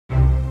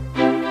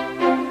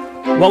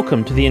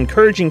Welcome to the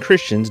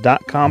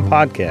EncouragingChristians.com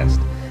podcast.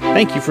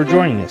 Thank you for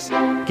joining us.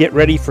 Get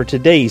ready for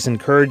today's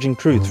encouraging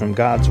truth from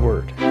God's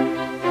Word.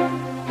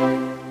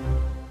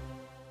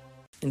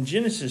 In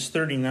Genesis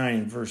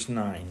 39, verse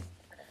 9,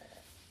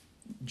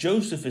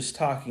 Joseph is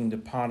talking to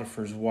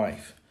Potiphar's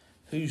wife,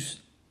 who's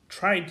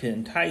tried to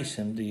entice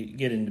him to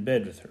get into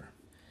bed with her.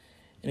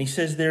 And he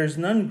says, "There is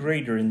none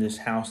greater in this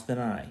house than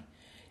I.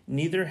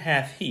 Neither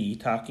hath he,"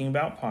 talking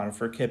about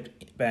Potiphar,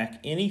 "kept back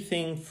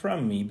anything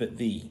from me but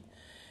thee,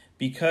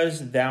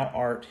 because thou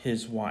art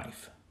his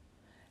wife.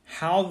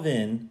 How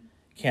then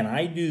can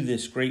I do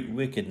this great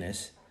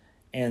wickedness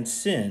and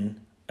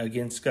sin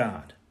against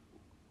God?"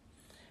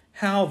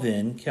 How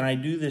then can I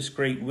do this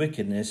great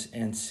wickedness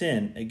and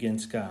sin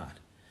against God?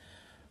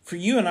 For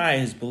you and I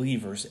as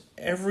believers,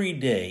 every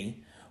day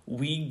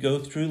we go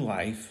through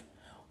life,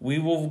 we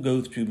will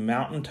go through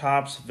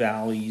mountaintops,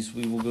 valleys,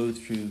 we will go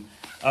through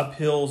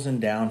uphills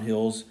and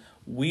downhills,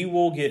 we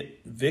will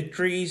get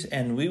victories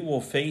and we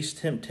will face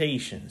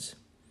temptations.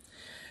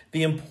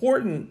 The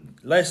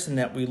important lesson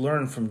that we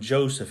learn from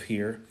Joseph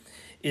here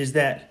is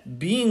that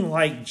being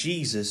like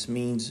Jesus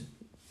means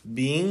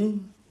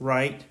being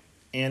right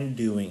and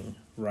doing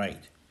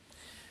right.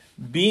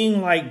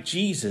 Being like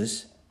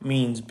Jesus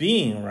means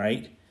being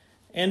right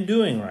and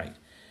doing right.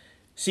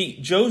 See,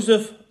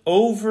 Joseph,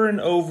 over and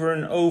over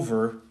and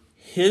over,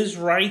 his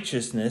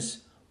righteousness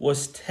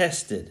was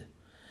tested.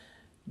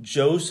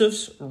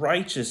 Joseph's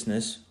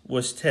righteousness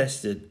was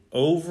tested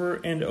over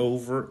and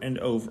over and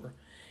over.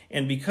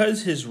 And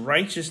because his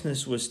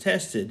righteousness was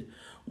tested,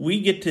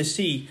 we get to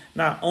see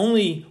not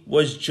only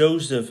was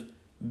Joseph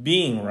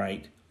being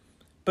right,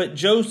 but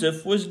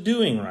Joseph was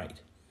doing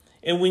right.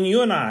 And when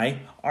you and I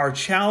are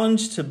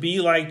challenged to be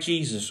like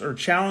Jesus, or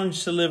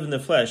challenged to live in the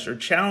flesh, or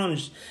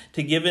challenged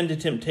to give in to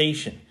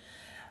temptation,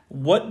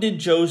 what did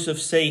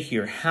Joseph say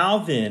here? How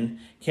then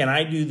can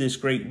I do this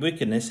great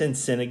wickedness and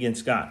sin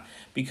against God?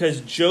 Because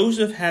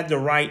Joseph had the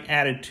right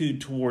attitude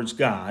towards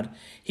God.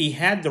 He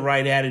had the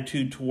right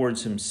attitude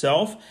towards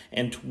himself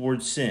and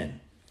towards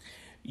sin.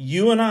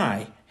 You and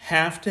I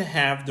have to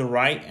have the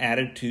right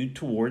attitude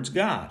towards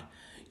God.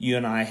 You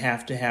and I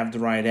have to have the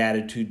right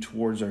attitude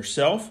towards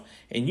ourselves,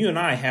 and you and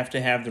I have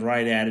to have the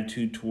right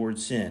attitude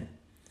towards sin.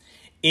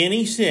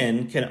 Any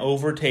sin can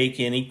overtake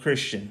any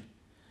Christian,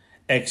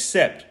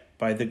 except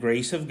by the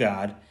grace of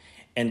God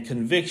and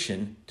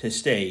conviction to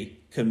stay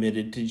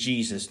committed to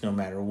Jesus no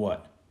matter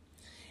what.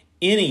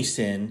 Any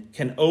sin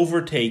can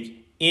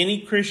overtake any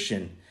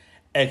Christian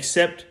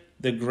except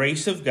the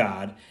grace of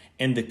God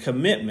and the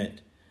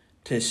commitment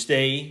to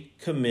stay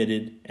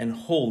committed and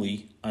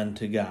holy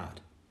unto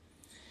God.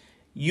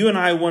 You and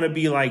I want to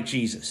be like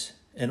Jesus.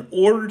 In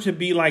order to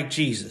be like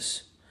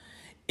Jesus,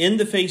 in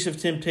the face of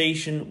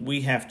temptation,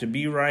 we have to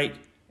be right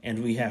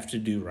and we have to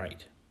do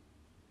right.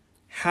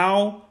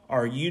 How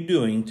are you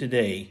doing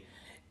today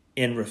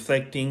in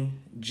reflecting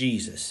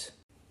Jesus?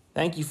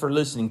 Thank you for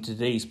listening to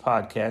today's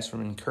podcast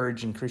from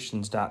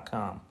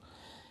EncouragingChristians.com.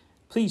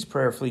 Please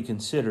prayerfully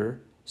consider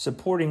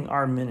supporting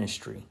our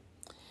ministry.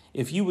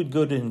 If you would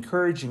go to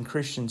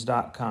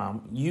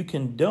EncouragingChristians.com, you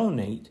can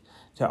donate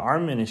to our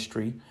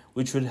ministry,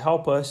 which would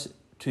help us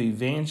to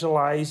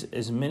evangelize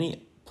as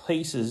many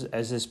places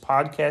as this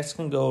podcast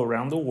can go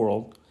around the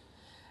world,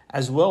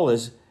 as well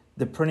as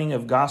the printing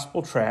of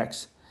gospel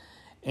tracts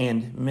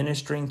and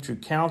ministering through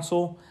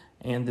counsel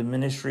and the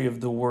ministry of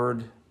the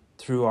word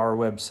through our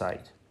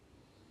website.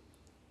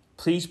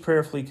 Please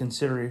prayerfully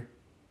consider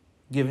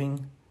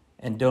giving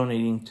and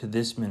donating to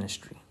this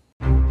ministry.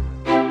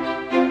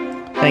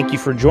 Thank you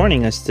for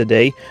joining us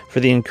today for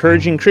the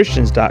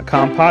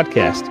EncouragingChristians.com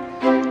podcast.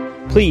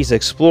 Please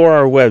explore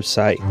our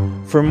website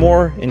for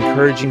more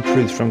encouraging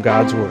truth from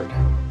God's Word.